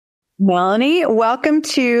Melanie, welcome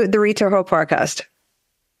to the Retail Hope Podcast.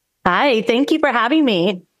 Hi, thank you for having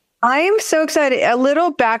me. I am so excited. A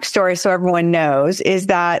little backstory so everyone knows is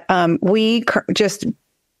that we just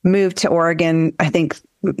moved to Oregon, I think,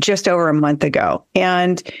 just over a month ago.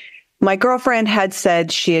 And my girlfriend had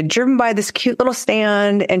said she had driven by this cute little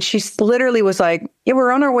stand and she literally was like, yeah,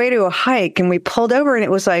 we're on our way to a hike. And we pulled over and it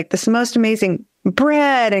was like this most amazing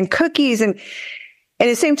bread and cookies. And at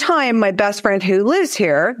the same time, my best friend who lives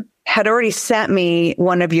here had already sent me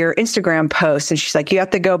one of your Instagram posts. And she's like, you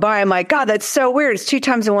have to go by. I'm like, God, that's so weird. It's 2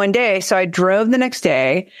 times in one day. So I drove the next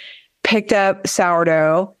day, picked up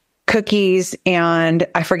sourdough, cookies, and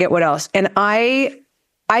I forget what else. And I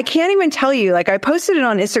can't even tell you, like I posted it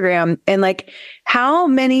on Instagram and like how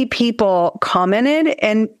many people commented,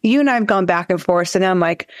 and you and I have gone back and forth. And I'm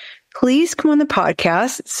like, please come on the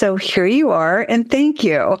podcast. So here you are. And thank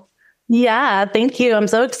you. Yeah, thank you. I'm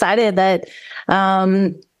so excited that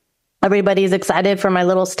everybody's excited for my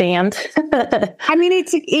little stand. I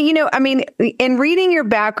mean, in reading your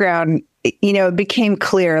background, it became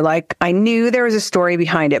clear, like I knew there was a story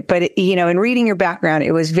behind it, but in reading your background,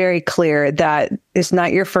 it was very clear that it's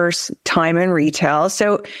not your first time in retail.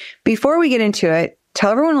 So before we get into it,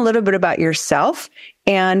 tell everyone a little bit about yourself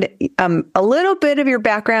and a little bit of your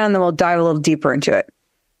background, and then we'll dive a little deeper into it.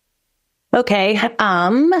 Okay.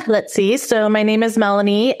 Let's see. So my name is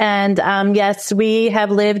Melanie, and yes, we have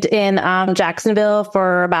lived in Jacksonville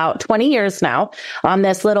for about 20 years now on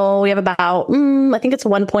this we have about, I think it's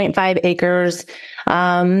 1.5 acres.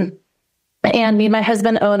 And me and my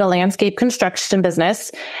husband own a landscape construction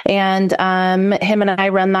business, and him and I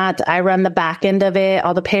run that. I run the back end of it,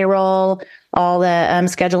 all the payroll, all the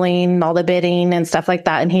scheduling, all the bidding and stuff like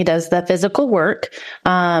that. And he does the physical work.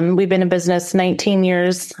 We've been in business 19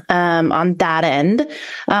 years on that end.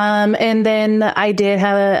 And then I did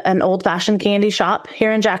have an old fashioned candy shop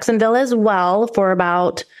here in Jacksonville as well for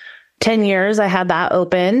about 10 years. I had that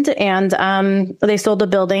opened, and they sold the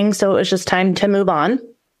building. So it was just time to move on.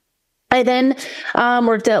 I then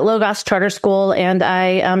worked at Logos Charter School, and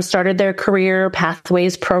I started their career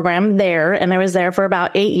pathways program there. And I was there for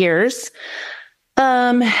about 8 years.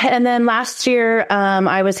 And then last year,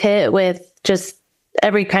 I was hit with just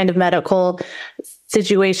every kind of medical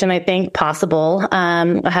situation I think possible.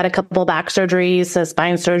 I had a couple back surgeries, a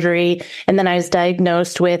spine surgery, and then I was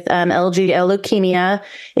diagnosed with LGL leukemia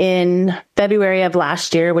in February of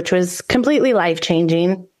last year, which was completely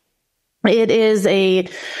life-changing. It is a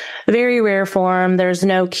very rare form. There's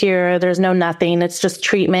no cure. There's no nothing. It's just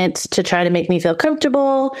treatment to try to make me feel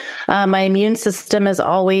comfortable. My immune system is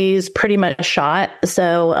always pretty much shot.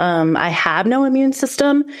 So I have no immune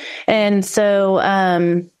system. And so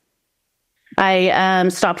I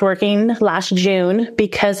stopped working last June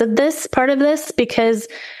because of this, part of this, because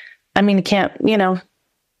I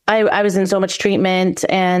was in so much treatment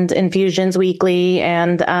and infusions weekly,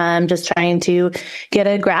 and just trying to get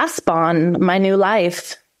a grasp on my new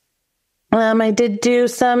life. I did do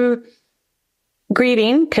some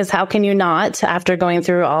grieving, because how can you not after going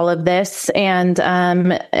through all of this? And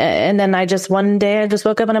then one day I just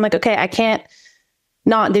woke up and I'm like, okay, I can't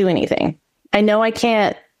not do anything. I know I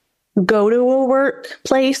can't go to a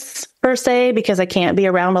workplace per se, because I can't be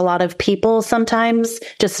around a lot of people sometimes.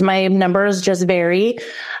 Just my numbers just vary.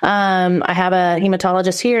 I have a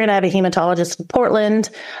hematologist here and I have a hematologist in Portland,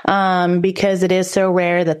 because it is so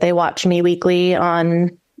rare that they watch me weekly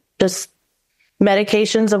on just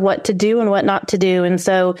medications of what to do and what not to do. And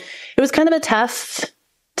so it was kind of a tough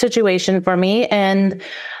situation for me. And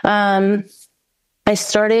I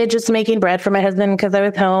started just making bread for my husband because I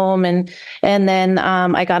was home. And then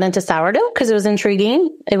I got into sourdough because it was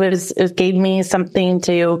intriguing. It gave me something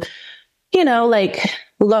to,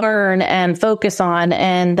 learn and focus on.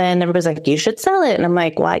 And then everybody's like, you should sell it. And I'm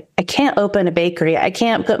like, well, I can't open a bakery. I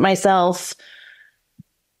can't put myself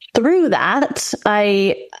through that.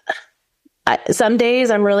 Some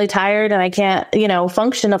days I'm really tired and I can't,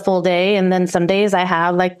 function a full day. And then some days I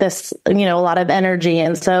have like this, a lot of energy.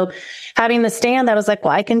 And so having the stand, I was like,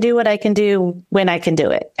 well, I can do what I can do when I can do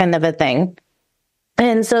it, kind of a thing.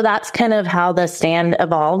 And so that's kind of how the stand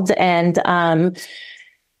evolved. And,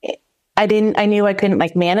 I knew I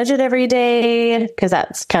couldn't manage it every day, because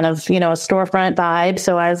that's kind of, a storefront vibe.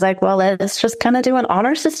 So I was like, well, let's just kind of do an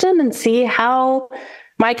honor system and see how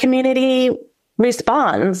my community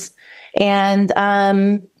responds. And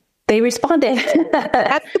they responded.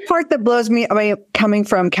 That's the part that blows me. I mean, coming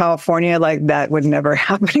from California, that would never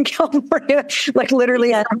happen in California.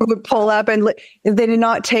 Literally, yeah. Someone would pull up and they did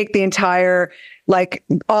not take the entire,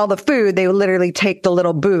 all the food. They would literally take the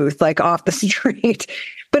little booth, off the street.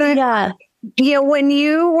 But when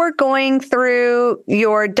you were going through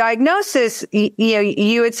your diagnosis,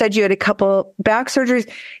 you had said you had a couple back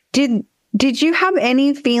surgeries. Did you have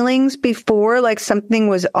any feelings before, like something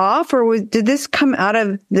was off, or did this come out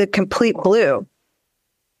of the complete blue?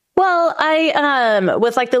 Well, I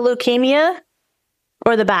with like the leukemia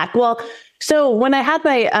or the back. Well, so when I had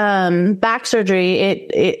my back surgery,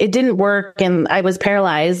 it didn't work and I was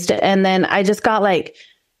paralyzed, and then I just got like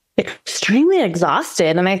extremely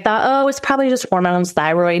exhausted, and I thought, oh, it's probably just hormones,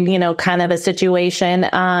 thyroid, kind of a situation.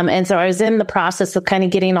 And so I was in the process of kind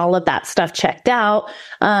of getting all of that stuff checked out.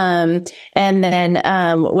 And then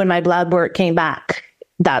when my blood work came back,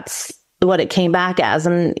 that's what it came back as.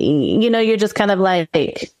 And, you're just kind of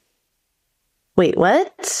like, wait,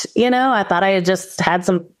 what? I thought I had just had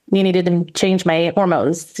you needed to change my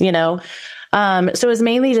hormones, So it was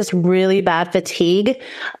mainly just really bad fatigue.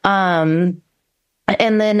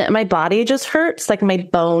 And then my body just hurts, like my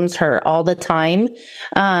bones hurt all the time.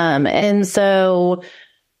 And so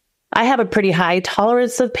I have a pretty high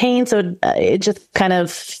tolerance of pain. So I just kind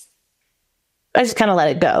of let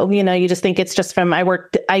it go. You just think it's just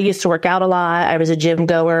I used to work out a lot. I was a gym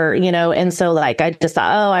goer, and so like, I just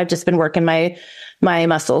thought, oh, I've just been working my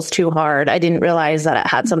muscles too hard. I didn't realize that it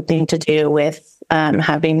had something to do with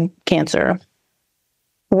having cancer.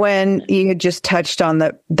 When you had just touched on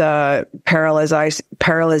the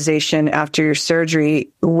paralyzation after your surgery,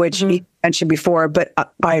 which you mentioned before, but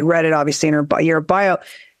I read it obviously in your bio.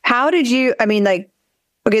 How did you,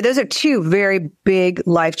 okay, those are two very big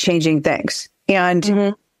life-changing things.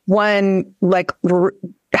 And one,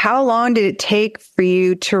 how long did it take for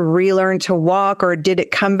you to relearn to walk, or did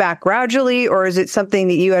it come back gradually, or is it something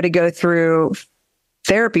that you had to go through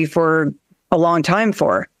therapy for a long time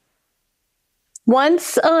for?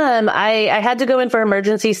 Once I had to go in for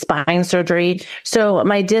emergency spine surgery. So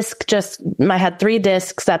my I had 3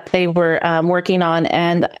 discs that they were working on,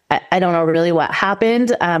 and I don't know really what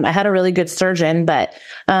happened. I had a really good surgeon, but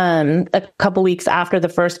a couple weeks after the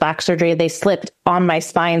first back surgery, they slipped on my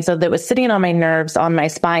spine. So that was sitting on my nerves on my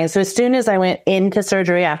spine. So as soon as I went into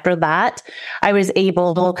surgery after that, I was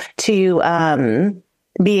able to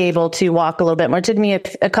be able to walk a little bit more. It took me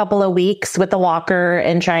a couple of weeks with the walker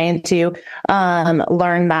and trying to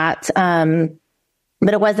learn that.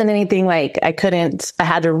 But it wasn't anything like I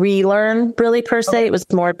had to relearn really per se. It was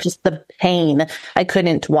more just the pain. I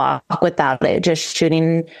couldn't walk without it just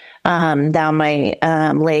shooting down my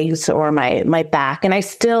legs or my back. And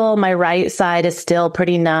my right side is still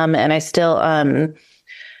pretty numb, and I still am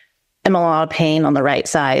a lot of pain on the right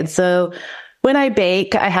side. So when I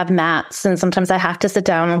bake, I have mats, and sometimes I have to sit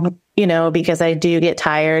down, because I do get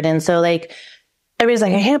tired. And so like, everybody's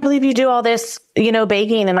like, I can't believe you do all this,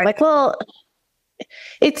 baking. And I'm like, well,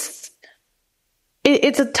 it's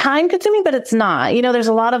a time consuming, but it's not, there's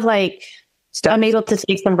a lot of like, I'm able to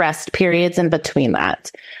take some rest periods in between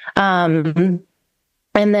that. And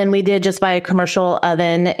then we did just buy a commercial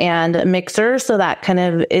oven and a mixer. So that kind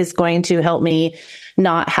of is going to help me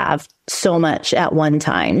not have so much at one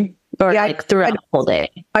time. Or throughout the whole day.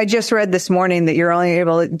 I just read this morning that you're only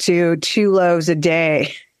able to do 2 loaves a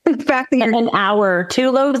day. In fact, an hour, 2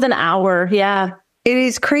 loaves an hour. Yeah. It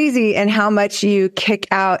is crazy, and how much you kick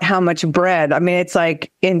out how much bread. It's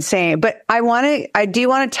like insane. But I do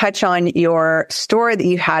want to touch on your store that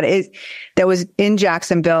you had that was in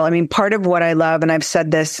Jacksonville. Part of what I love, and I've said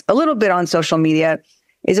this a little bit on social media,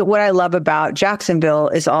 is that what I love about Jacksonville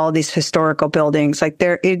is all these historical buildings. Like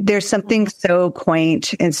there's something so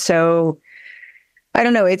quaint and so, I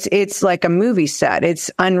don't know, it's like a movie set.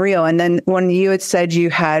 It's unreal. And then when you had said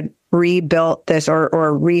you had rebuilt this or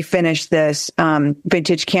refinished this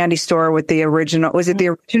vintage candy store with the original, was it the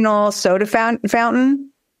original soda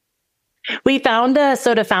fountain? We found a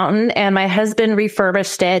soda fountain, and my husband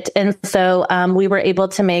refurbished it. And so we were able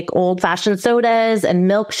to make old-fashioned sodas and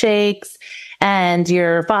milkshakes and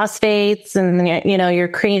your phosphates and, your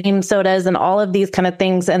cream sodas and all of these kind of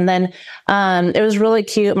things. And then it was really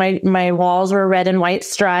cute. My walls were red and white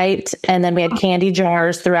striped, and then we had candy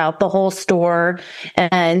jars throughout the whole store.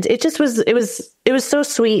 And it was so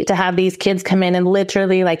sweet to have these kids come in and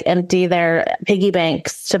literally like empty their piggy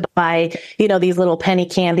banks to buy, these little penny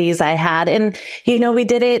candies I had. And, we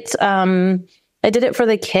did it, I did it for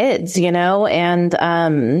the kids,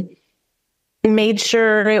 and made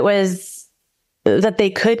sure it was that they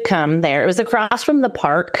could come there. It was across from the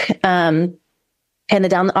park, and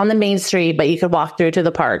down on the main street, but you could walk through to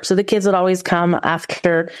the park. So the kids would always come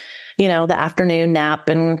after, the afternoon nap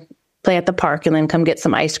and play at the park, and then come get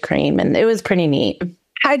some ice cream. And it was pretty neat.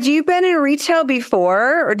 Had you been in retail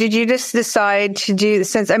before, or did you just decide to do,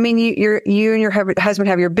 since, I mean, you and your husband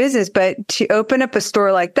have your business, but to open up a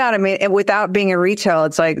store like that, I mean, and without being in retail,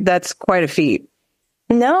 it's like, that's quite a feat.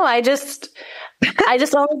 No, I just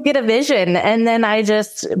always get a vision and then I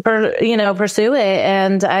just, pursue it.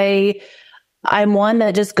 And I'm one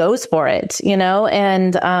that just goes for it,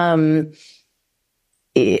 and,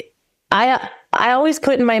 I always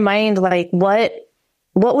put in my mind, like, what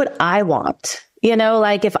would I want?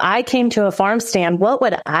 Like if I came to a farm stand, what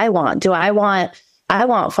would I want? I want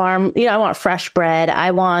farm, I want fresh bread. I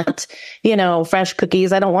want, fresh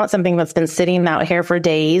cookies. I don't want something that's been sitting out here for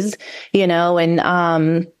days,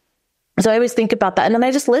 and, so I always think about that. And then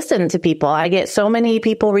I just listen to people. I get so many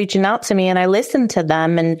people reaching out to me and I listen to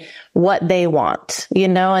them and what they want,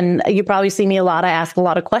 and you probably see me a lot. I ask a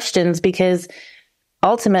lot of questions because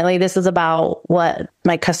ultimately this is about what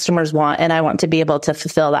my customers want. And I want to be able to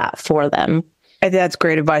fulfill that for them. That's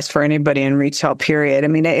great advice for anybody in retail, period. I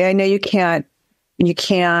mean, I know you can't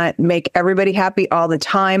make everybody happy all the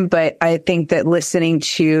time, but I think that listening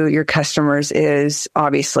to your customers is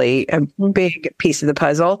obviously a big piece of the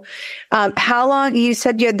puzzle. How long, you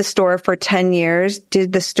said you had the store for 10 years. Is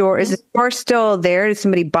the store still there? Did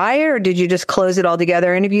somebody buy it or did you just close it all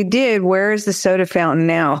together? And if you did, where is the soda fountain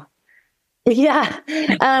now? Yeah.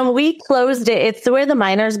 We closed it. It's where the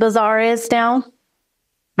Miners Bazaar is now.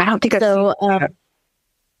 I don't think so.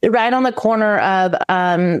 Right on the corner of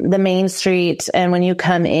the main street, and when you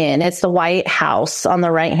come in, it's the White House on the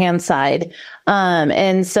right hand side.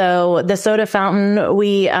 And so the soda fountain,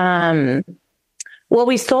 we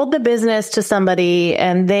sold the business to somebody,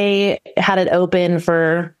 and they had it open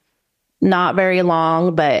for not very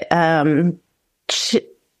long. But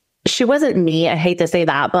she wasn't me. I hate to say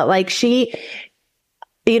that, but like she.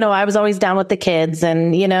 I was always down with the kids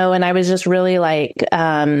and, and I was just really like,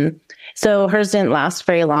 so hers didn't last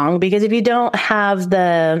very long because if you don't have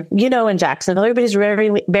the, in Jacksonville, everybody's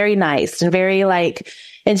very, very nice and very like,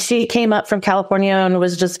 and she came up from California and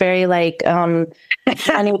was just very like,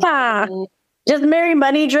 just very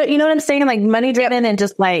money driven, you know what I'm saying? Like money driven and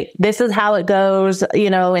just like, this is how it goes,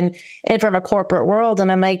 and from a corporate world.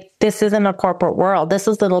 And I'm like, this isn't a corporate world. This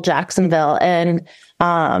is little Jacksonville. And,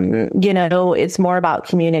 it's more about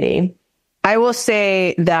community. I will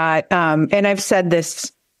say that, and I've said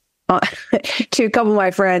this to a couple of my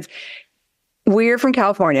friends, we're from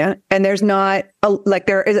California and there's not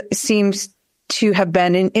seems to have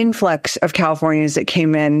been an influx of Californians that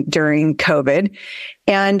came in during COVID.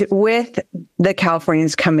 And with the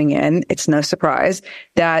Californians coming in, it's no surprise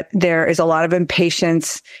that there is a lot of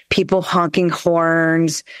impatience, people honking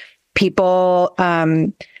horns, people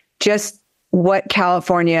just what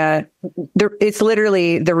California, it's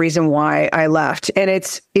literally the reason why I left. And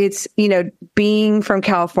it's, being from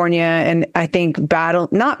California and I think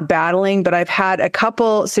not battling, but I've had a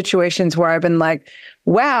couple situations where I've been like,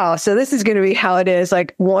 wow, so this is going to be how it is.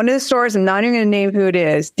 Like one of the stores, I'm not even going to name who it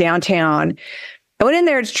is, downtown. I went in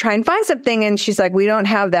there to try and find something and she's like, we don't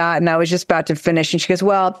have that. And I was just about to finish. And she goes,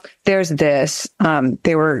 well, there's this.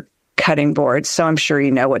 They were cutting boards. So I'm sure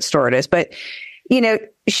you know what store it is. But,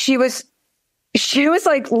 she was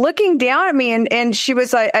like looking down at me and she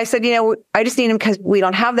was like, I said, I just need them because we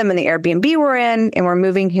don't have them in the Airbnb we're in and we're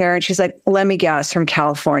moving here. And she's like, let me guess, from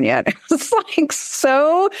California. It was like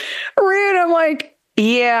so rude. I'm like,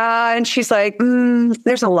 yeah. And she's like,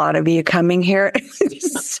 there's a lot of you coming here.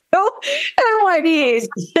 So, and I'm like,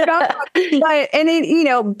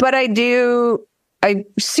 but I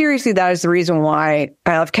seriously, that is the reason why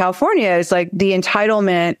I love California is like the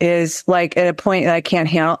entitlement is like at a point that I can't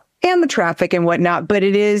handle. And the traffic and whatnot. But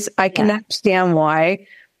I can understand why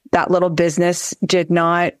that little business did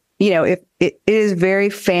not, it is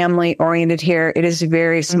very family oriented here. It is a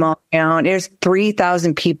very small town. There's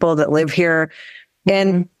 3,000 people that live here.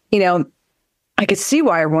 And, I could see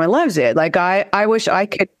why everyone loves it. Like I wish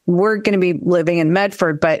we're going to be living in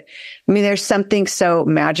Medford, but I mean, there's something so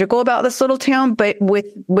magical about this little town. But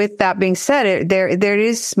with that being said, there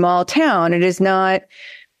is small town. It is not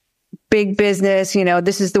big business,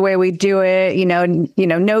 this is the way we do it,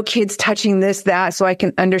 no kids touching this, that. So I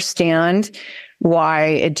can understand why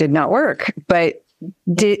it did not work. But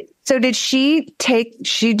did she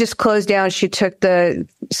just closed down, she took the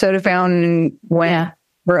soda fountain and went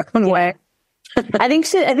her own way? I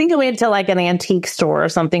think it went to like an antique store or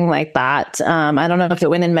something like that. I don't know if it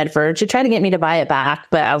went in Medford. She tried to get me to buy it back,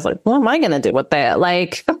 but I was like, what am I going to do with that?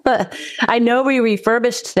 Like, I know we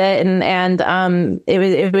refurbished it and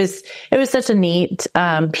it was such a neat,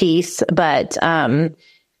 piece, but, it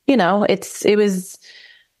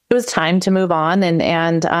was time to move on.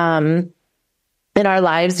 And, in our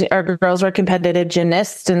lives. Our girls were competitive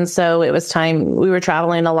gymnasts. And so it was time, we were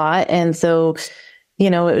traveling a lot. And so,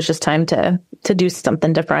 it was just time to do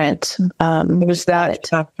something different. It was that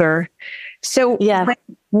tougher. So yeah.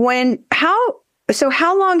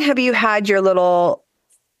 How long have you had your little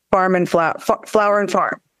farm and flower?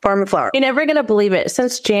 You're never going to believe it.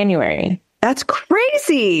 Since January. That's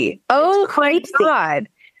crazy. Oh my God.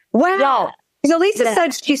 Wow. Yeah. So Lisa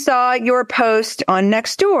said she saw your post on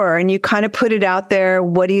Nextdoor and you kind of put it out there.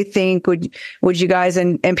 What do you think? Would you guys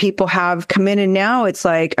and people have come in? And now it's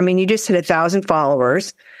like, I mean, you just hit 1,000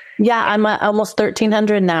 followers. Yeah. I'm at almost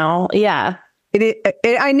 1,300 now. Yeah.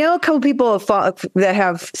 I know a couple people that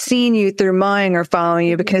have seen you through mine or following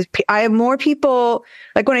you because I have more people.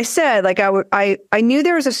 Like when I said, like I knew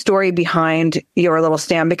there was a story behind your little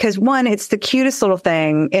stand because one, it's the cutest little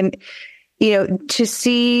thing. And, to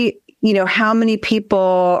see, how many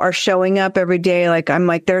people are showing up every day. Like, I'm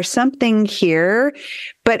like, there's something here,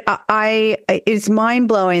 but it's mind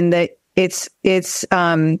blowing that it's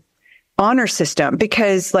honor system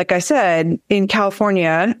because like I said, in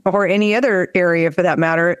California or any other area for that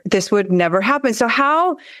matter, this would never happen.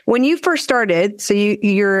 So when you first started, so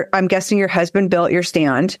I'm guessing your husband built your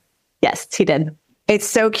stand. Yes, he did. It's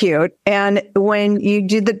so cute. And when you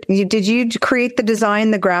did did you create the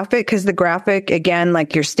design, the graphic? Because the graphic, again,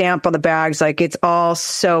 like your stamp on the bags, like it's all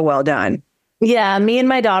so well done. Yeah, me and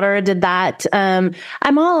my daughter did that. I'm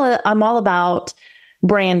all about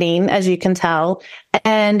branding, as you can tell,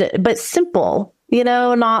 but simple.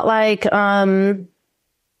 Not like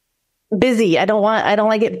busy. I don't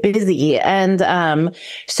like it busy, and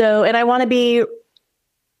I want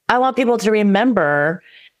people to remember.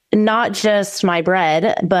 Not just my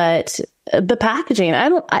bread, but the packaging.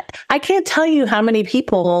 I can't tell you how many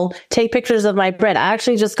people take pictures of my bread. I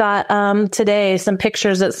actually just got, today some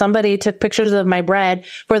pictures that somebody took pictures of my bread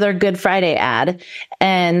for their Good Friday ad.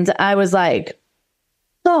 And I was like,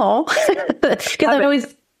 oh, because I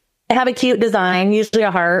always have a cute design, usually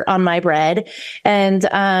a heart on my bread. And,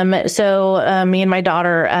 so me and my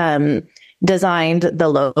daughter, designed the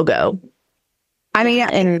logo. I mean,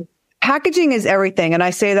 and packaging is everything. And I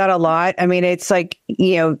say that a lot. I mean, it's like,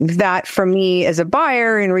 that for me as a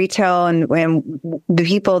buyer in retail and the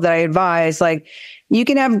people that I advise, like you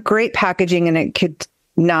can have great packaging and it could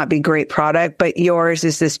not be great product, but yours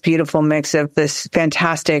is this beautiful mix of this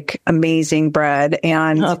fantastic, amazing bread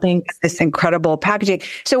and this incredible packaging.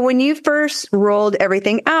 So when you first rolled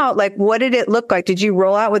everything out, like what did it look like? Did you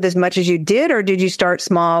roll out with as much as you did, or did you start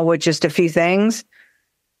small with just a few things?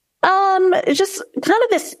 Just kind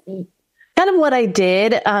of what I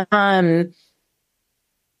did. I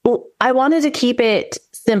wanted to keep it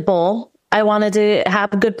simple. I wanted to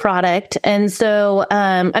have a good product. And so,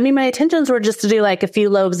 my intentions were just to do like a few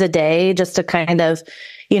loaves a day, just to kind of,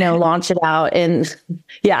 launch it out and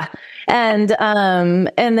yeah. And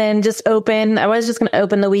then just open, I was just going to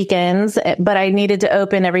open the weekends, but I needed to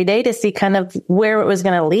open every day to see kind of where it was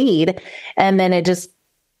going to lead. And then it just,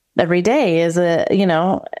 every day is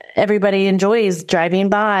everybody enjoys driving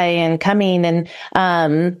by and coming and,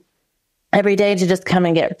 every day to just come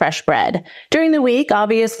and get fresh bread. During the week,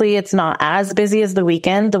 obviously it's not as busy as the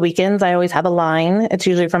weekend. The weekends, I always have a line. It's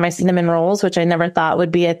usually for my cinnamon rolls, which I never thought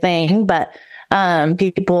would be a thing, but,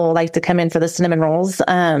 people like to come in for the cinnamon rolls.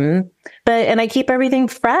 And I keep everything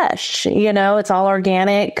fresh, it's all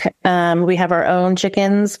organic. We have our own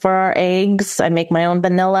chickens for our eggs. I make my own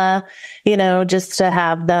vanilla, just to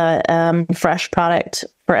have the, fresh product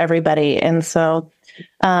for everybody. And so,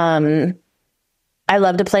 I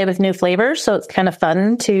love to play with new flavors. So it's kind of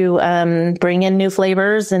fun to, bring in new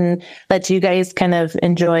flavors and let you guys kind of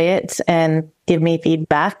enjoy it and give me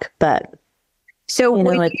feedback. But so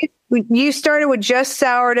you started with just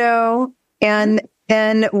sourdough, and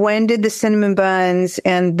when did the cinnamon buns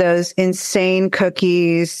and those insane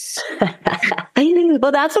cookies?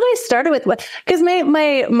 Well, that's what I started with, because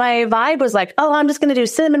my vibe was like, oh, I'm just going to do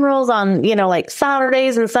cinnamon rolls on, like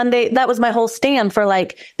Saturdays and Sundays. That was my whole stand for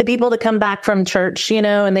like the people to come back from church,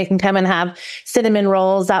 and they can come and have cinnamon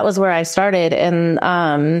rolls. That was where I started.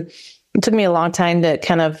 And, it took me a long time to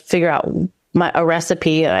kind of figure out a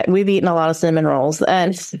recipe. We've eaten a lot of cinnamon rolls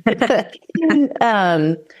and,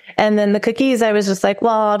 and then the cookies, I was just like,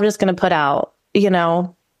 well, I'm just going to put out,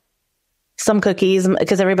 some cookies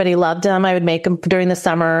because everybody loved them. I would make them during the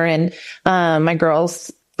summer, and my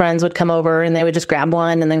girls' friends would come over and they would just grab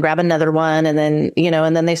one and then grab another one. And then,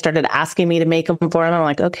 and then they started asking me to make them for them. I'm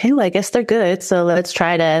like, okay, well, I guess they're good. So let's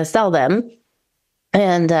try to sell them.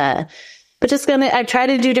 And, but I try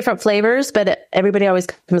to do different flavors, but everybody always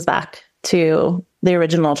comes back. to the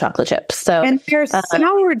original chocolate chips. So, and there's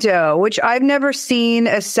sourdough, which I've never seen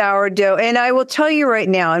a sourdough. And I will tell you right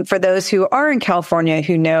now, and for those who are in California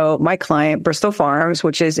who know my client, Bristol Farms,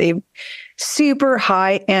 which is a super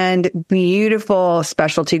high-end, beautiful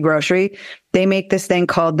specialty grocery, they make this thing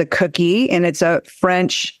called the cookie, and it's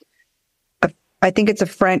I think it's a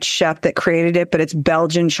French chef that created it, but it's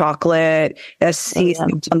Belgian chocolate,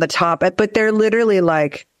 seasoned on the top. But they're literally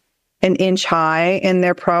like an inch high, and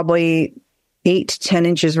they're probably 8 to 10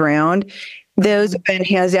 inches round. Those have been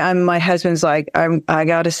hands down. My husband's like, I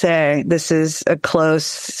got to say, this is a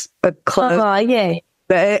close. Yay.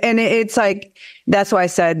 And it's like, that's why I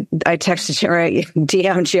said, I texted you, right?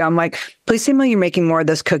 DM'd you. I'm like, please tell me you're making more of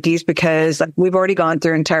those cookies, because we've already gone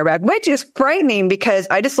through an entire bag, which is frightening because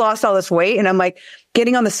I just lost all this weight, and I'm like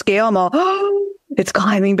getting on the scale. I'm all, oh, it's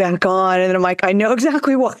climbing back on. And then I'm like, I know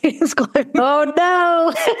exactly why it's climbing. Oh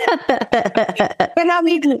no. But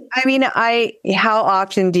how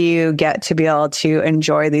often do you get to be able to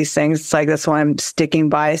enjoy these things? It's like, that's why I'm sticking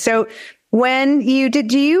by. So when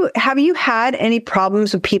have you had any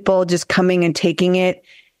problems with people just coming and taking it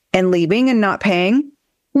and leaving and not paying?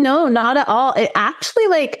 No, not at all. It actually,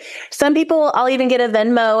 like, some people, I'll even get a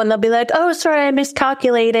Venmo and they'll be like, oh, sorry, I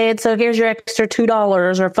miscalculated. So here's your extra $2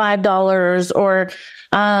 or $5, or,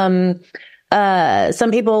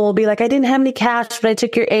 some people will be like, I didn't have any cash, but I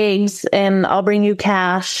took your eggs and I'll bring you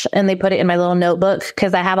cash. And they put it in my little notebook,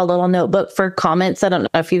 because I have a little notebook for comments. I don't know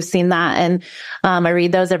if you've seen that. And I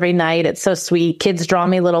read those every night. It's so sweet. Kids draw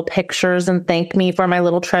me little pictures and thank me for my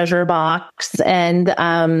little treasure box. And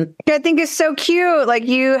I think it's so cute. Like,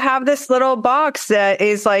 you have this little box that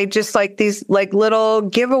is like just like these like little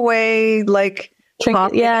giveaway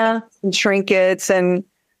trinkets and.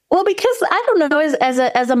 Well, because I don't know,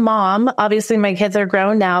 as a mom, obviously my kids are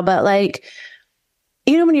grown now, but like,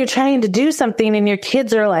 when you're trying to do something and your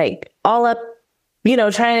kids are like all up,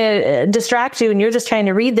 trying to distract you, and you're just trying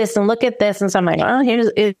to read this and look at this. And so I'm like, oh,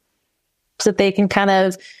 here's it, so that they can kind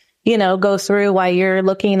of, go through while you're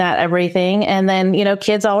looking at everything. And then,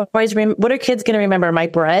 kids always, what are kids going to remember? My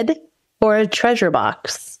bread or a treasure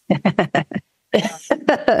box?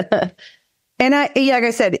 And like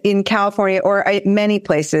I said, in California or many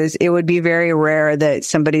places, it would be very rare that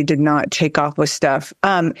somebody did not take off with stuff.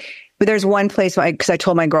 But there's one place, because I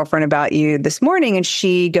told my girlfriend about you this morning, and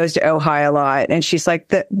she goes to Ojai a lot. And she's like,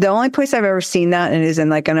 the only place I've ever seen that and is in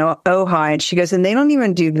like an Ojai. And she goes, and they don't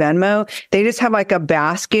even do Venmo. They just have like a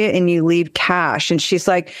basket and you leave cash. And she's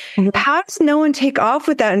like, how does no one take off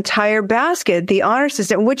with that entire basket? The honor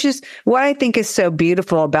system, which is what I think is so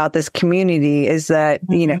beautiful about this community, is that,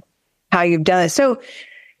 how you've done it. So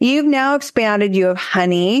you've now expanded. You have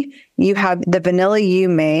honey. You have the vanilla you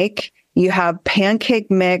make. You have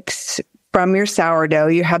pancake mix from your sourdough.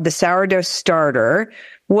 You have the sourdough starter.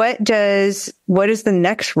 What does the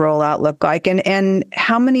next rollout look like? And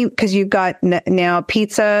how many, because you've got now the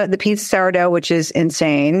pizza sourdough, which is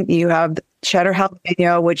insane. You have cheddar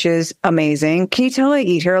jalapeno, which is amazing. Can you tell I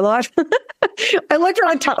eat here a lot? I looked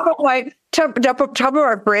on top of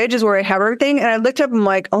our fridge is where I have everything. And I looked up and I'm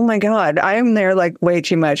like, oh my God, I am there like way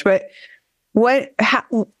too much. But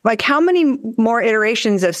how many more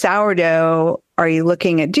iterations of sourdough are you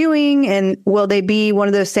looking at doing? And will they be one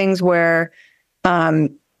of those things where,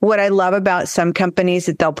 what I love about some companies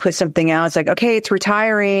that they'll put something out, it's like, okay, it's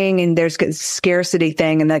retiring and there's a scarcity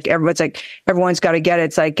thing. And like, everyone's got to get it.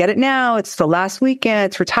 It's like, get it now. It's the last weekend.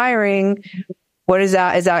 It's retiring. What is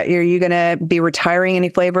that? Are you going to be retiring any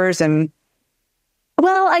flavors? And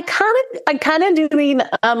well, I kind of doing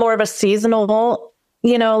more of a seasonal,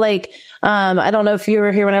 I don't know if you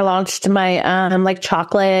were here when I launched my, like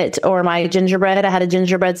chocolate or my gingerbread. I had a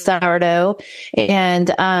gingerbread sourdough,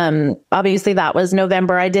 and, obviously that was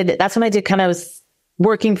November. That's when I did kind of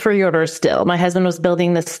working pre-orders still. My husband was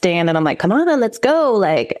building the stand and I'm like, come on, let's go.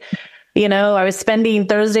 I was spending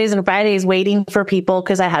Thursdays and Fridays waiting for people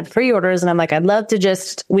because I had pre-orders, and I'm like, I'd love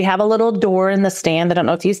to we have a little door in the stand. I don't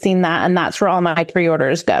know if you've seen that, and that's where all my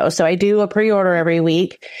pre-orders go. So I do a pre-order every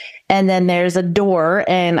week, and then there's a door,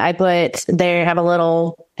 and they have a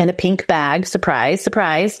little in a pink bag, surprise,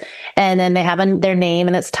 surprise. And then they have their name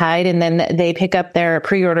and it's tied, and then they pick up their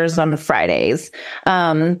pre-orders on Fridays.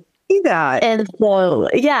 That. And so,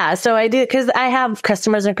 yeah, so I do, because I have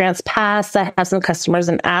customers in Grants Pass. I have some customers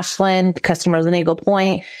in Ashland, customers in Eagle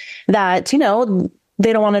Point that, they don't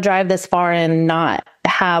want to drive this far and not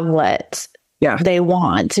have what they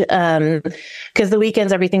want. Because the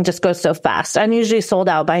weekends, everything just goes so fast. I'm usually sold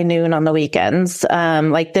out by noon on the weekends.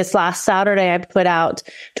 Like this last Saturday, I put out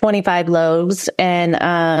 25 loaves, and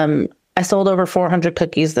I sold over 400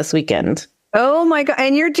 cookies this weekend. Oh my God.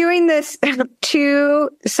 And you're doing this 2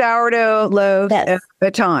 sourdough loaves Yes. at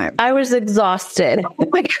a time. I was exhausted. Oh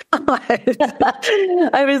my God.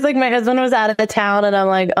 I was like, my husband was out of town and I'm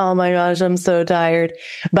like, oh my gosh, I'm so tired.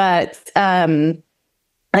 But,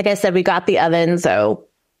 like I said, we got the oven. So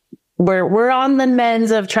we're on the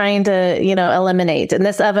mends of trying to, eliminate. And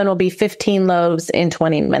this oven will be 15 loaves in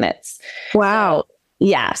 20 minutes. Wow. So,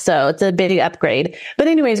 yeah. So it's a big upgrade. But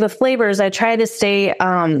anyways, with flavors, I try to stay,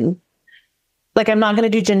 like I'm not going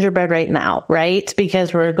to do gingerbread right now, right?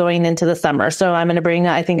 Because we're going into the summer. So I'm going to bring,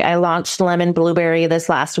 I think I launched lemon blueberry this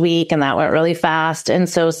last week and that went really fast. And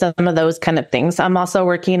so some of those kind of things. I'm also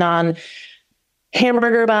working on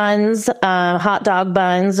hamburger buns, hot dog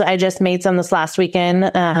buns. I just made some this last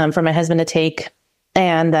weekend for my husband to take,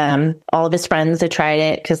 and all of his friends to try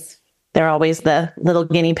it because they're always the little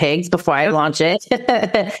guinea pigs before I launch it.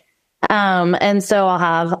 And so I'll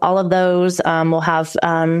have all of those. We'll have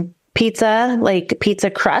pizza, like pizza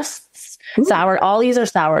crusts, all these are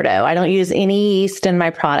sourdough. I don't use any yeast in my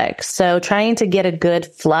products. So trying to get a good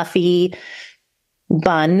fluffy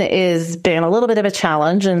bun is been a little bit of a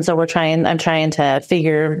challenge. And so I'm trying to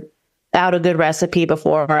figure out a good recipe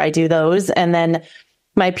before I do those. And then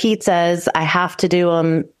my pizzas, I have to do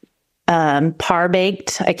them par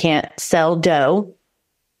baked. I can't sell dough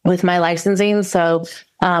with my licensing. So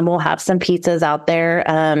we'll have some pizzas out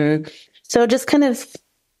there. So just kind of,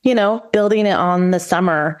 building it on the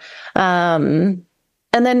summer. And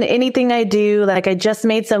then anything I do, like I just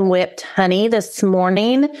made some whipped honey this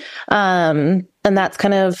morning. And that's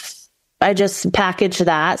kind of, I just packaged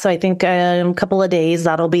that. So I think a couple of days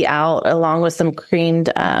that'll be out along with some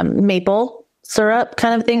creamed maple syrup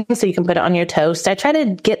kind of thing. So you can put it on your toast. I try to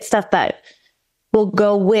get stuff that will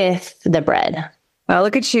go with the bread. Oh,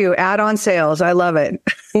 look at you. Add-on sales. I love it.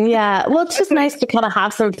 Yeah. Well, it's just nice to kind of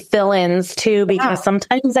have some fill-ins too, because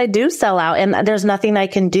sometimes I do sell out and there's nothing I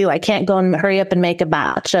can do. I can't go and hurry up and make a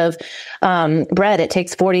batch of bread. It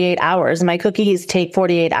takes 48 hours. My cookies take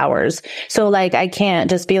 48 hours. So like, I can't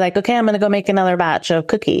just be like, okay, I'm going to go make another batch of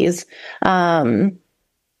cookies.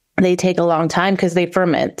 They take a long time because they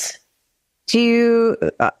ferment.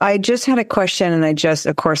 I just had a question and I just,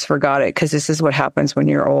 of course, forgot it because this is what happens when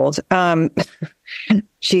you're old.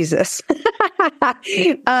 Jesus.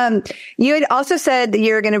 You had also said that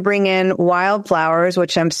you're going to bring in wildflowers,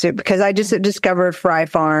 which I'm super, because I just discovered Fry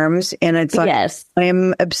Farms and it's like, yes,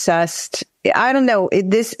 I'm obsessed. I don't know.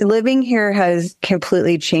 This living here has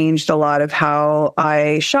completely changed a lot of how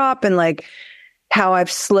I shop and like how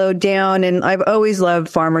I've slowed down. And I've always loved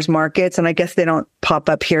farmers markets. And I guess they don't pop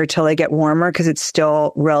up here till they get warmer because it's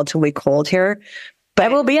still relatively cold here. But I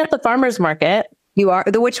will be at the farmers market. You are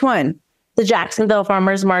which one? The Jacksonville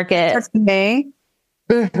Farmers Market. That's May.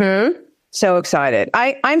 Mm-hmm. So excited.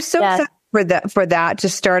 I'm so excited for that to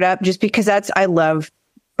start up just because I love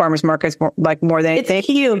farmers markets more than anything. It's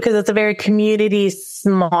cute because it's a very community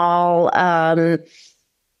small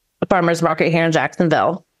farmers market here in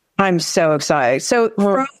Jacksonville. I'm so excited. So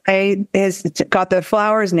Fry has got the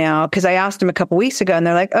flowers now because I asked them a couple weeks ago and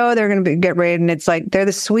they're like, oh, they're going to get ready. And it's like, they're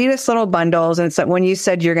the sweetest little bundles. And it's like, when you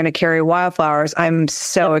said you're going to carry wildflowers, I'm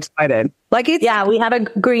so excited. Like we have a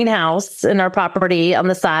greenhouse in our property on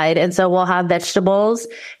the side. And so we'll have vegetables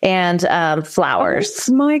and flowers.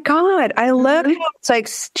 Oh my God. I love how it's like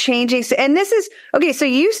changing. And this is, okay, so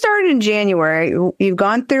you started in January. You've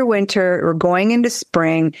gone through winter. We're going into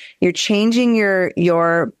spring. You're changing your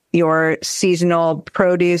seasonal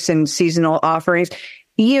produce and seasonal offerings.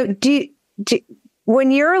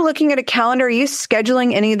 When you're looking at a calendar, are you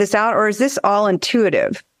scheduling any of this out or is this all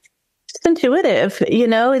intuitive? It's intuitive,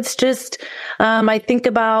 it's just, I think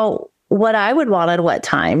about what I would want at what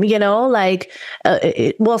time, summertime,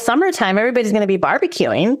 everybody's going to be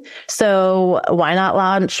barbecuing. So why not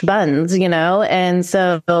launch buns, And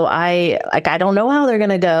so I don't know how they're going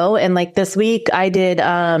to go. And like this week I did,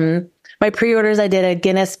 my pre-orders, I did a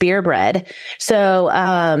Guinness beer bread. So,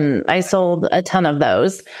 I sold a ton of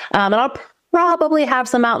those. And I'll probably have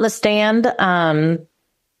some out in the stand.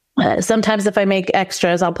 Sometimes if I make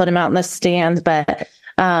extras, I'll put them out in the stand, but,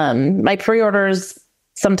 my pre-orders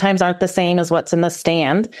sometimes aren't the same as what's in the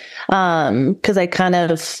stand. Cause I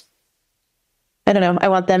don't know, I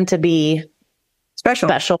want them to be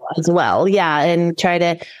special as well. Yeah.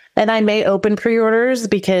 And I may open pre-orders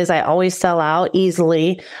because I always sell out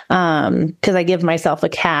easily. Cause I give myself a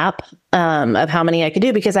cap, of how many I could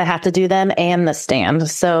do because I have to do them and the stand.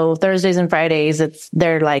 So Thursdays and Fridays,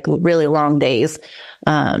 they're like really long days.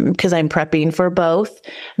 Cause I'm prepping for both,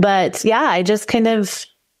 but yeah, I just kind of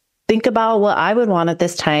think about what I would want at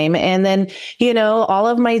this time. And then, all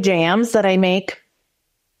of my jams that I make,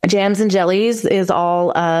 jams and jellies is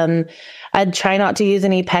all, I'd try not to use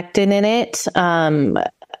any pectin in it.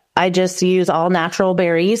 I just use all natural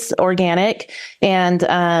berries, organic. And,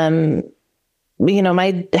 my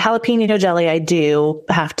jalapeno jelly, I do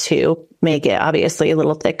have to make it obviously a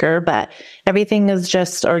little thicker, but everything is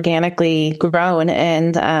just organically grown.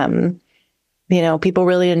 And, people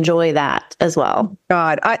really enjoy that as well.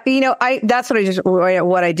 God, that's what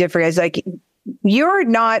I did for you. Is like, you're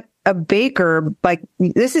not a baker. Like,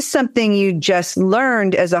 this is something you just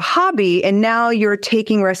learned as a hobby. And now you're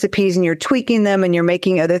taking recipes and you're tweaking them and you're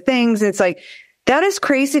making other things. And it's like, that is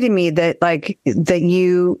crazy to me that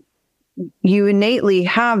you innately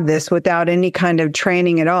have this without any kind of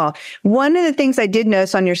training at all. One of the things I did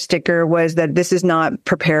notice on your sticker was that this is not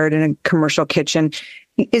prepared in a commercial kitchen.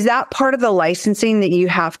 Is that part of the licensing that you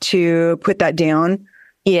have to put that down?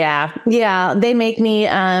 Yeah. They make me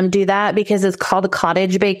do that because it's called a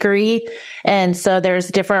cottage bakery. And so there's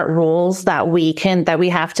different rules that we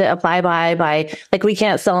have to apply by, like, we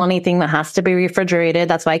can't sell anything that has to be refrigerated.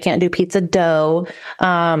 That's why I can't do pizza dough,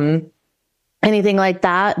 anything like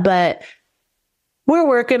that. But we're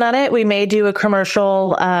working on it. We may do a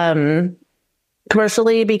commercially,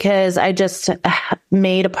 because I just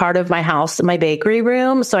made a part of my house my bakery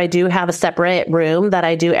room. So I do have a separate room that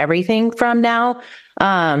I do everything from now.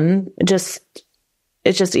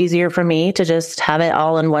 It's just easier for me to just have it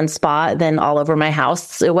all in one spot than all over my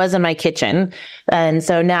house. It was in my kitchen. And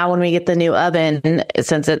so now when we get the new oven,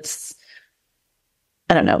 since it's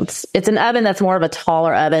an oven that's more of a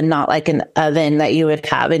taller oven, not like an oven that you would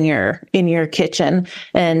have in your kitchen.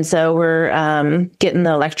 And so we're getting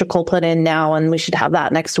the electrical put in now, and we should have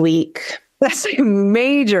that next week. That's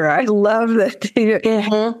major. I love that.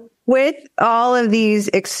 Mm-hmm. With all of these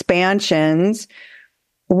expansions,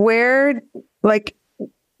 where like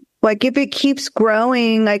if it keeps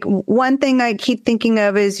growing, like, one thing I keep thinking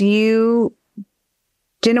of is you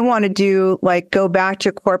didn't want to go back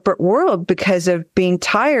to corporate world because of being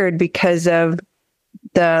tired because of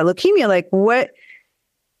the leukemia. Like, what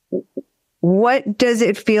does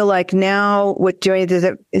it feel like now with doing it?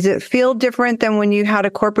 Is it feel different than when you had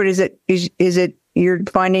a corporate? Is it you're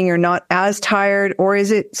finding you're not as tired, or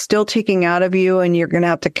is it still taking out of you and you're going to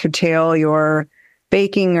have to curtail your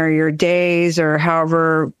baking or your days or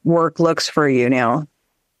however work looks for you now?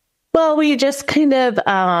 Well, we just kind of,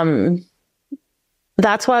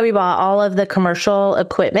 that's why we bought all of the commercial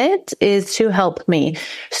equipment, is to help me.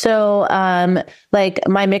 So, like,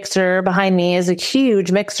 my mixer behind me is a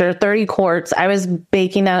huge mixer, 30 quarts. I was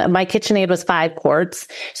baking my KitchenAid was 5 quarts.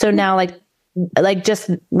 So now, like just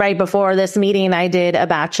right before this meeting, I did a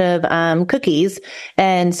batch of cookies.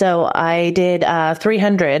 And so I did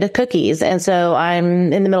 300 cookies. And so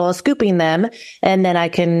I'm in the middle of scooping them, and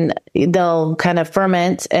then they'll kind of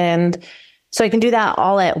ferment, and so I can do that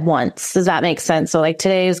all at once. Does that make sense? So like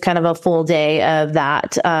today is kind of a full day of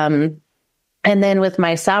that. And then with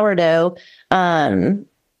my sourdough,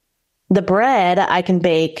 the bread I can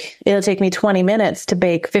bake, it'll take me 20 minutes to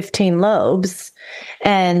bake 15 loaves.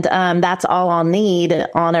 And that's all I'll need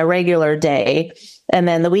on a regular day. And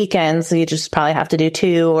then the weekends, you just probably have to do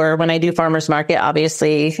 2. Or when I do farmers market,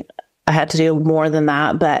 obviously I had to do more than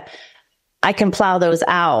that, but I can plow those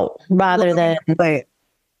out rather than...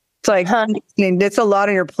 It's like, it's a lot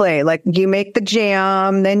on your plate. Like, you make the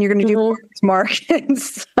jam, then you're going to do farmers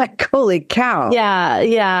markets. Like, holy cow.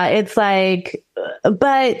 Yeah. It's like,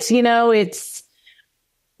 but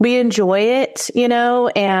we enjoy it,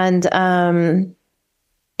 and,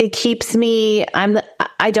 it keeps me,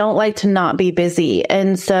 I don't like to not be busy.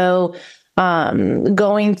 And so,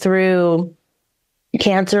 going through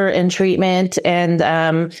cancer and treatment and,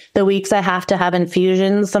 the weeks I have to have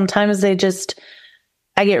infusions, sometimes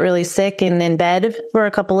I get really sick and in bed for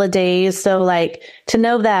a couple of days. So like, to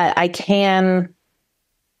know that I can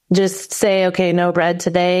just say, okay, no bread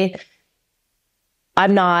today. I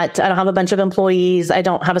don't have a bunch of employees. I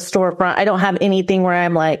don't have a storefront. I don't have anything where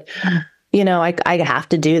I'm like, I have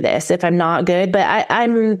to do this if I'm not good. But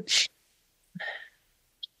my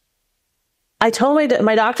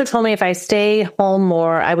doctor told me if I stay home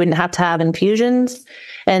more, I wouldn't have to have infusions.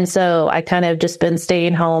 And so I kind of just been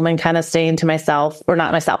staying home and kind of staying to myself, or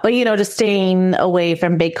not myself, but, just staying away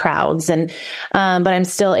from big crowds. And, but I'm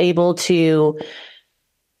still able to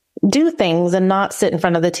do things and not sit in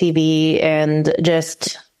front of the TV and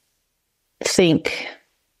just think,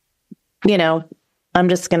 I'm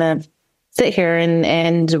just going to sit here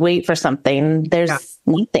and wait for something. There's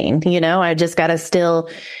nothing, I just got to still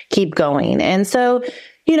keep going. And so,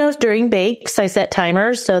 during bakes, I set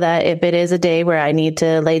timers so that if it is a day where I need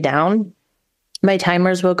to lay down, my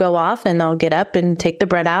timers will go off and I'll get up and take the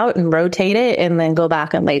bread out and rotate it and then go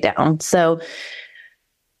back and lay down. So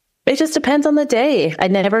it just depends on the day. I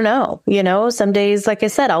never know. Some days, like I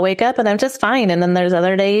said, I'll wake up and I'm just fine. And then there's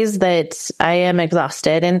other days that I am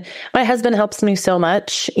exhausted. And my husband helps me so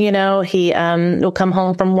much. He will come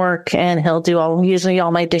home from work and he'll do usually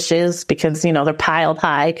all my dishes because, they're piled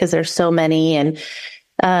high because there's so many. And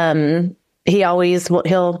he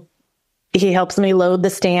helps me load the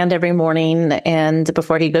stand every morning and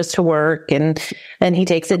before he goes to work, and then he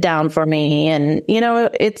takes it down for me. And,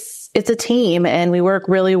 it's a team and we work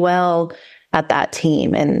really well at that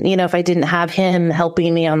team. And, if I didn't have him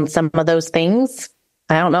helping me on some of those things,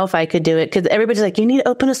 I don't know if I could do it, because everybody's like, you need to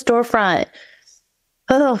open a storefront.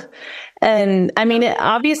 Oh, and I mean,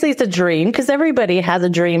 obviously it's a dream because everybody has a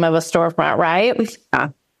dream of a storefront, right?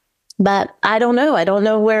 Yeah. But I don't know. I don't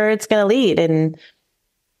know where it's going to lead. And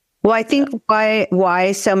well, I think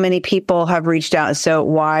why so many people have reached out, so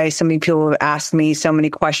why so many people have asked me so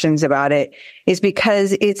many questions about it, is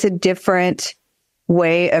because it's a different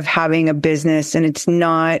way of having a business, and it's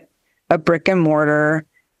not a brick and mortar,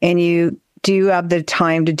 and you do have the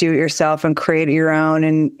time to do it yourself and create your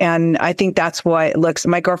own. And I think that's what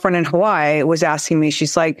my girlfriend in Hawaii was asking me.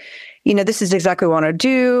 She's like, this is exactly what I want to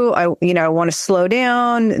do. I want to slow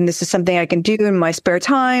down, and this is something I can do in my spare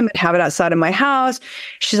time and have it outside of my house.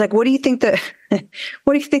 She's like, what do you think the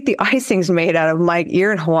icing's made out of? I'm like,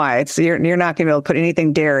 you're in Hawaii. You're not going to be able to put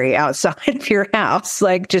anything dairy outside of your house.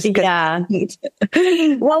 Like, just, yeah.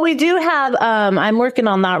 Well, we do have, I'm working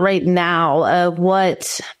on that right now of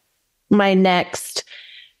what my next,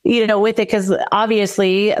 with it, because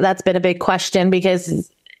obviously that's been a big question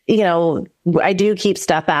because I do keep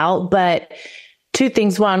stuff out, but two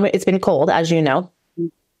things. One, it's been cold, as you know.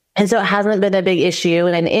 And so it hasn't been a big issue.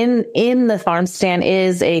 And in the farm stand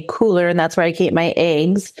is a cooler, and that's where I keep my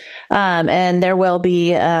eggs. And there will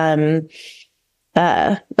be, a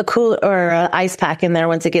cooler or an ice pack in there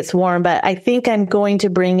once it gets warm. But I think I'm going to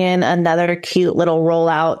bring in another cute little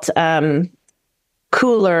rollout,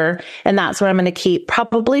 cooler, and that's where I'm going to keep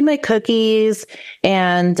probably my cookies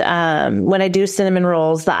and when I do cinnamon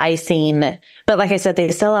rolls, the icing. But like I said, they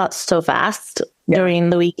sell out so fast during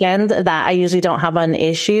the weekend that I usually don't have an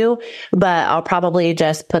issue, but I'll probably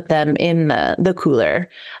just put them in the cooler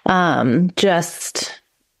just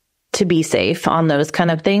to be safe on those kind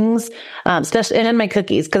of things, especially and in my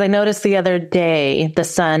cookies, because I noticed the other day the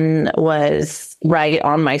sun was right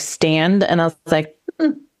on my stand and I was like,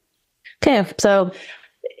 okay, so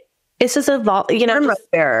it's just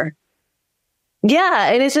there.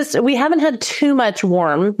 Yeah, and it's just we haven't had too much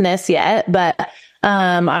warmness yet, but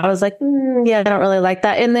I was like, yeah, I don't really like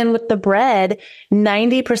that. And then with the bread,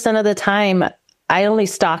 90% of the time, I only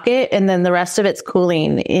stock it, and then the rest of it's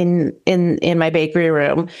cooling in my bakery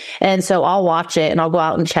room. And so I'll watch it, and I'll go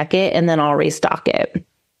out and check it, and then I'll restock it,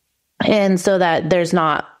 and so that there's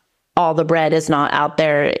not all the bread is not out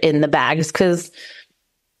there in the bags because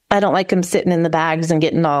I don't like them sitting in the bags and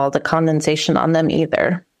getting all the condensation on them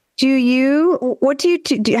either. What do you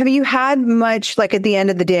do? Have you had much, like at the end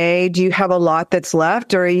of the day, do you have a lot that's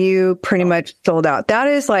left, or are you pretty much sold out? That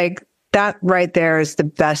is like, that right there is the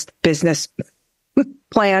best business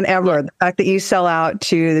plan ever. Yeah. The fact that you sell out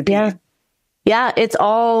to the people. Yeah. It's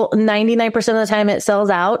all 99% of the time it sells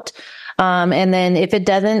out. And then if it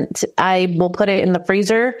doesn't, I will put it in the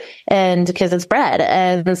freezer and because it's bread.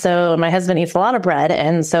 And so my husband eats a lot of bread.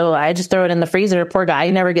 And so I just throw it in the freezer. Poor guy,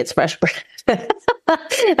 he never gets fresh bread.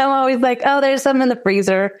 I'm always like, oh, there's some in the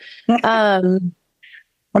freezer. And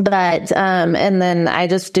then I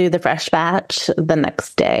just do the fresh batch the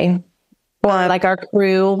next day. Or like our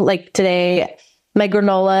crew, like today, my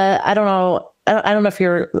granola, I don't know if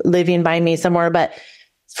you're living by me somewhere, but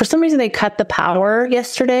for some reason, they cut the power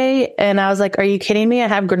yesterday, and I was like, are you kidding me? I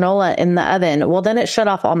have granola in the oven. Well, then it shut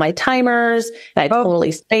off all my timers, and I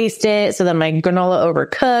totally spaced it. So then my granola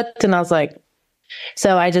overcooked, and I was like,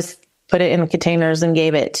 so I just put it in containers and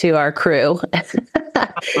gave it to our crew. So,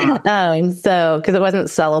 because it wasn't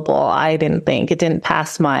sellable, I didn't think. It didn't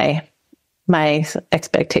pass my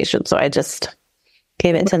expectations, so I just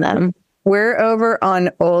gave it to them. We're over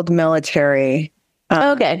on Old Military.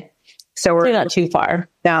 Okay. So we're not too far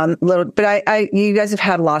down a little, but you guys have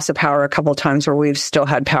had loss of power a couple of times where we've still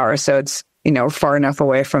had power. So it's, far enough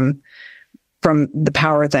away from the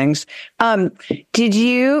power things. Did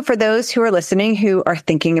you, for those who are listening, who are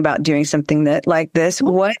thinking about doing something like this,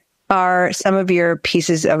 what are some of your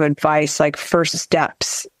pieces of advice, like first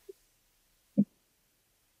steps?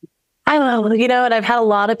 I don't know, and I've had a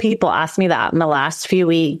lot of people ask me that in the last few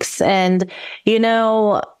weeks. And,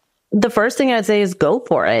 the first thing I'd say is go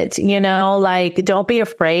for it. Don't be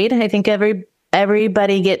afraid. I think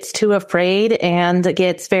everybody gets too afraid and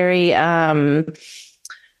gets very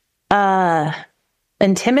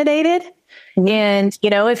intimidated. And,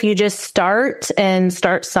 if you just start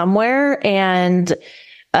somewhere and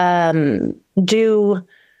do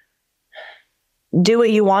what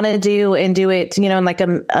you want to do and do it, in like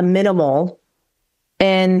a minimal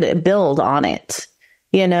and build on it.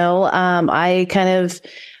 I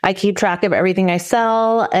keep track of everything I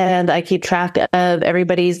sell, and I keep track of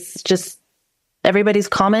everybody's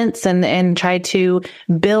comments and try to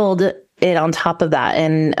build it on top of that.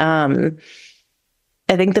 And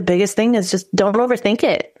I think the biggest thing is just don't overthink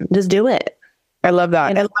it. Just do it. I love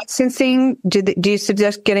that. And licensing, do you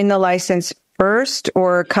suggest getting the license first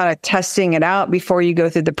or kind of testing it out before you go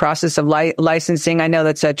through the process of licensing? I know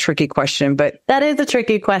that's a tricky question, but that is a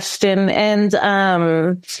tricky question. And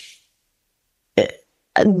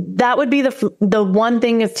that would be the one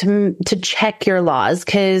thing is to check your laws,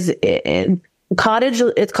 because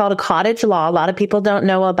it's called a cottage law. A lot of people don't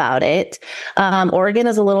know about it. Oregon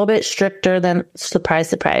is a little bit stricter than,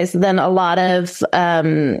 surprise, than a lot of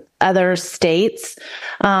other states.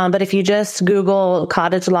 But if you just Google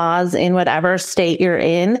cottage laws in whatever state you're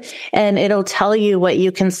in, and it'll tell you what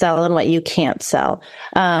you can sell and what you can't sell.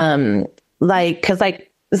 Cause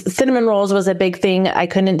cinnamon rolls was a big thing. I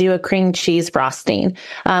couldn't do a cream cheese frosting.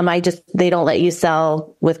 They don't let you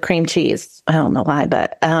sell with cream cheese. I don't know why,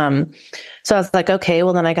 but, so I was like, okay,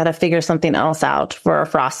 well then I got to figure something else out for a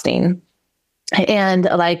frosting. And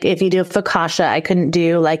like, if you do focaccia, I couldn't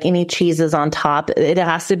do like any cheeses on top. It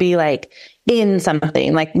has to be like in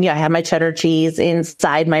something like, I have my cheddar cheese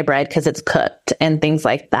inside my bread because it's cooked and things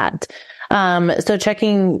like that. So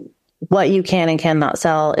checking what you can and cannot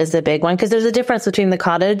sell is a big one, because there's a difference between the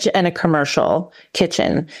cottage and a commercial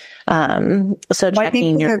kitchen. So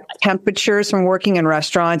checking your temperatures from working in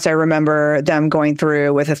restaurants, I remember them going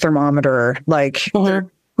through with a thermometer, like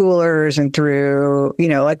coolers and through,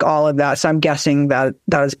 like all of that. So I'm guessing that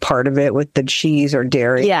is part of it with the cheese or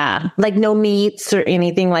dairy. Yeah. Like no meats or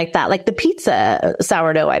anything like that. Like the pizza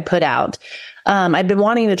sourdough I put out. I've been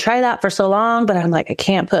wanting to try that for so long, but I'm like, I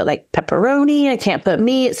can't put like pepperoni. I can't put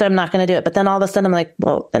meat. So I'm not going to do it. But then all of a sudden I'm like,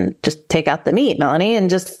 well, then just take out the meat, Melanie, and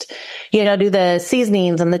just, do the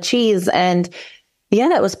seasonings and the cheese. And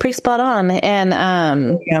yeah, it was pretty spot on.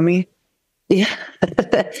 And, yummy. Yeah.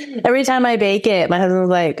 Every time I bake it, my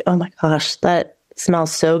husband's like, oh my gosh, that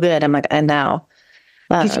smells so good. I'm like, I know.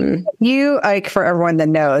 You, like, for everyone that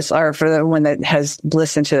knows, or for the one that has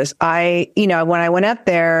listened to this, when I went up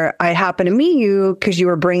there, I happened to meet you because you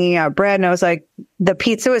were bringing out bread, and I was like, the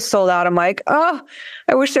pizza was sold out. I'm like, oh,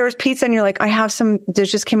 I wish there was pizza. And you're like, I have some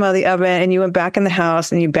dishes came out of the oven, and you went back in the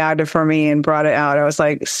house and you bagged it for me and brought it out. I was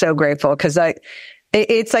like, so grateful, because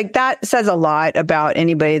it's like, that says a lot about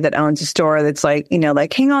anybody that owns a store that's like,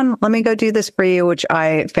 like, hang on, let me go do this for you, which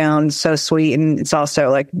I found so sweet. And it's also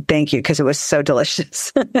like, thank you, because it was so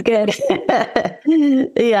delicious. Good.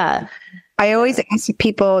 Yeah. I always ask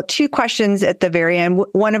people 2 questions at the very end.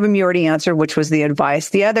 One of them you already answered, which was the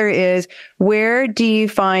advice. The other is, where do you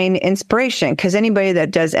find inspiration? Because anybody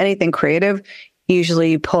that does anything creative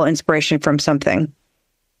usually pull inspiration from something.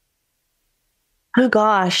 Oh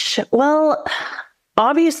gosh. Well,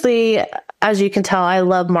 obviously, as you can tell, I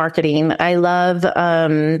love marketing. I love,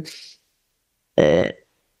 I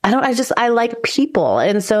like people.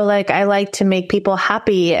 And so like, I like to make people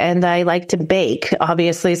happy, and I like to bake,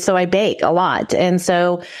 obviously. So I bake a lot. And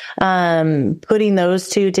so, putting those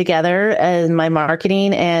two together as my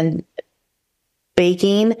marketing and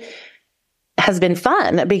baking has been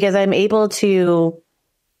fun, because I'm able to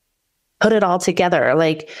put it all together.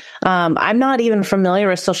 Like, I'm not even familiar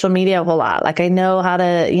with social media a whole lot. Like, I know how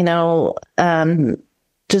to,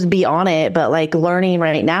 just be on it, but like learning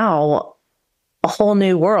right now, a whole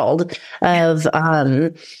new world of,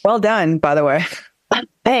 well done, by the way.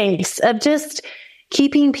 Thanks. Of just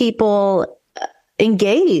keeping people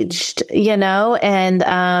engaged, and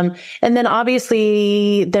then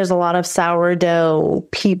obviously there's a lot of sourdough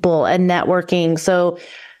people and networking. So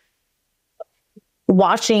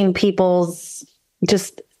watching people's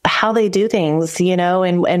just how they do things,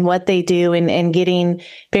 and what they do, and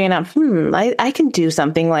figuring out, I can do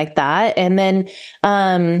something like that. And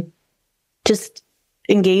then, just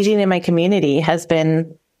engaging in my community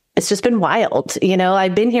it's just been wild.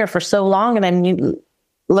 I've been here for so long, and I'm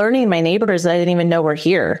learning my neighbors that I didn't even know were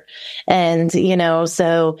here. And,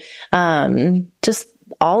 so, just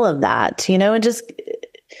all of that, and just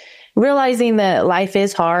realizing that life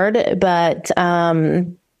is hard, but,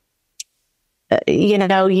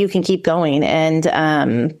 you can keep going,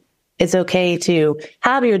 and, it's okay to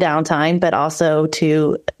have your downtime, but also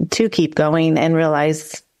to keep going and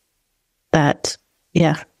realize that,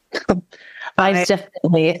 yeah, I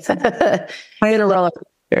definitely I love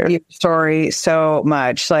your story so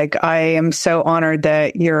much. Like, I am so honored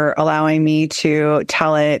that you're allowing me to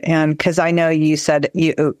tell it. And because I know you said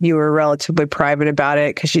you were relatively private about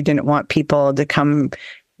it because you didn't want people to come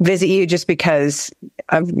visit you just because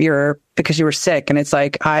you were sick. And it's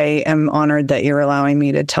like, I am honored that you're allowing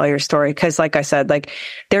me to tell your story. Cause like I said, like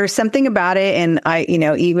there's something about it. And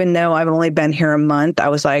even though I've only been here a month, I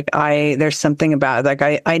was like, there's something about it.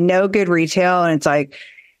 Like I know good retail, and it's like,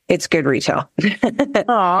 it's good retail. Oh,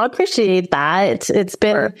 I appreciate that. It's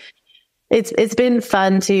been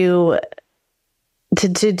fun to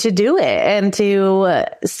do it and to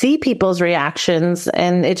see people's reactions.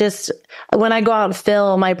 And it just, when I go out and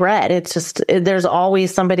fill my bread, it's just, there's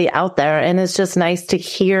always somebody out there, and it's just nice to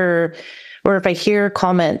hear, or if I hear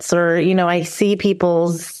comments or, I see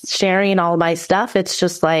people sharing all my stuff, it's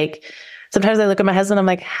just like, sometimes I look at my husband, I'm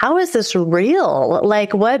like, how is this real?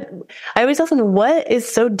 Like I always ask him, what is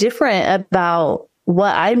so different about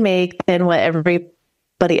what I make than what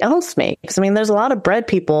everybody else makes? I mean, there's a lot of bread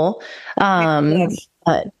people.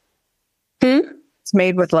 But, It's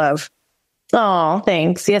made with love. Oh,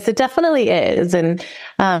 thanks. Yes, it definitely is. And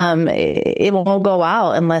it won't go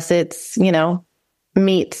out unless it's,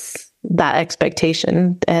 meets that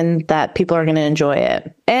expectation and that people are going to enjoy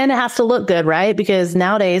it. And it has to look good, right? Because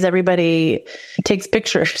nowadays everybody takes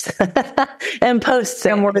pictures and posts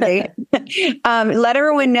them. Let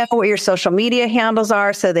everyone know what your social media handles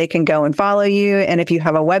are so they can go and follow you. And if you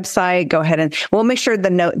have a website, go ahead and we'll make sure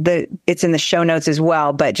it's in the show notes as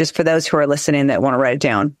well. But just for those who are listening that want to write it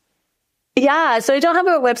down. Yeah. So I don't have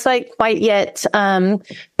a website quite yet.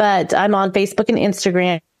 But I'm on Facebook and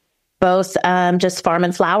Instagram. Both, just Farm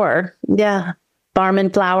and Flour. Yeah. Farm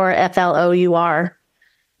and Flour, FLOUR.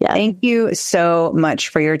 Yeah. Thank you so much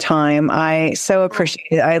for your time. I so appreciate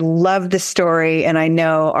it. I love this story, and I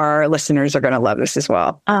know our listeners are going to love this as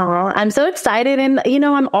well. Oh, I'm so excited. And,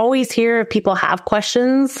 I'm always here if people have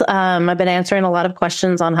questions. I've been answering a lot of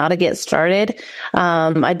questions on how to get started.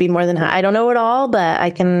 I'd be more than, I don't know it all, but I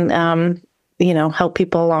can, help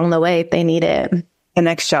people along the way if they need it. The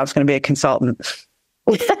next job is going to be a consultant.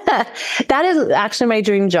 That is actually my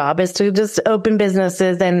dream job, is to just open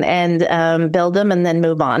businesses and build them and then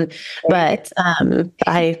move on. But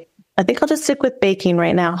I think I'll just stick with baking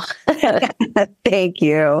right now. Thank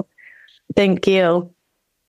you. Thank you.